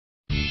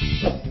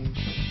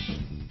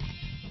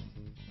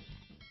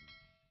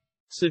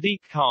Sadiq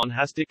Khan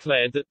has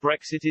declared that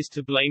Brexit is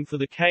to blame for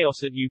the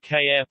chaos at UK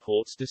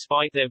airports.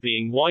 Despite there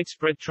being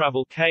widespread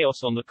travel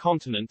chaos on the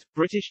continent,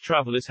 British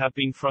travellers have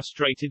been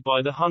frustrated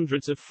by the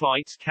hundreds of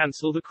flights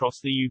cancelled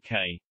across the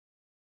UK.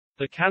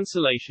 The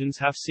cancellations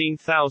have seen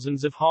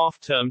thousands of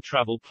half-term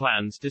travel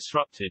plans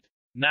disrupted.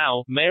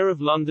 Now, Mayor of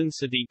London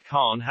Sadiq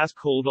Khan has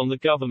called on the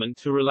government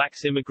to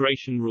relax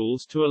immigration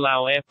rules to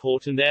allow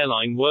airport and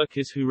airline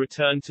workers who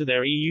return to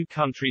their EU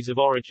countries of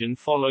origin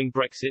following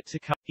Brexit to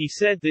come. He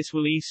said this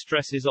will ease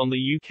stresses on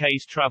the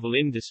UK's travel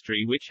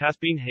industry, which has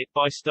been hit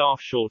by staff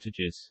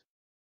shortages.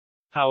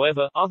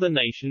 However, other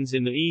nations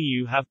in the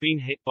EU have been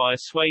hit by a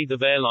swathe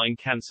of airline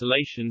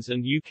cancellations,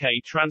 and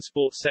UK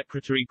Transport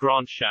Secretary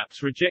Grant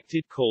Shapps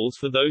rejected calls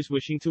for those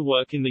wishing to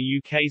work in the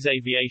UK's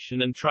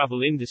aviation and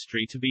travel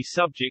industry to be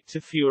subject to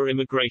fewer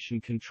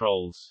immigration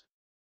controls.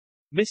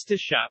 Mr.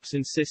 Shapps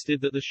insisted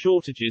that the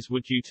shortages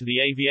were due to the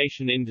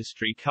aviation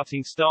industry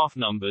cutting staff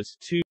numbers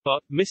too,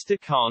 but Mr.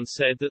 Khan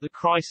said that the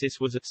crisis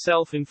was a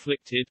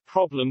self-inflicted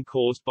problem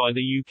caused by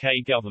the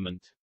UK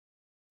government.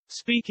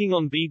 Speaking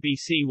on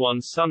BBC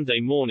One Sunday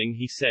morning,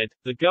 he said,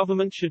 "The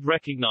government should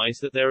recognise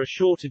that there are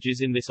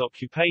shortages in this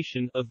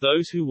occupation, of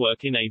those who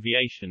work in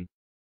aviation.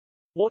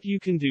 What you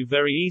can do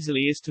very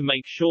easily is to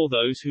make sure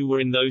those who were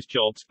in those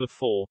jobs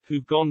before,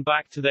 who've gone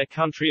back to their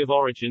country of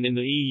origin in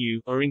the EU,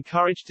 are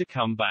encouraged to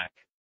come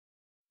back.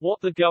 What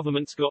the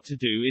government's got to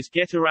do is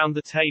get around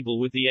the table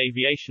with the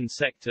aviation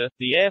sector,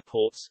 the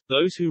airports,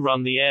 those who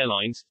run the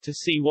airlines, to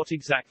see what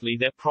exactly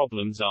their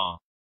problems are.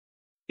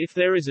 If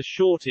there is a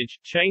shortage,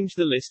 change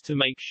the list to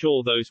make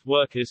sure those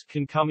workers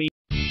can come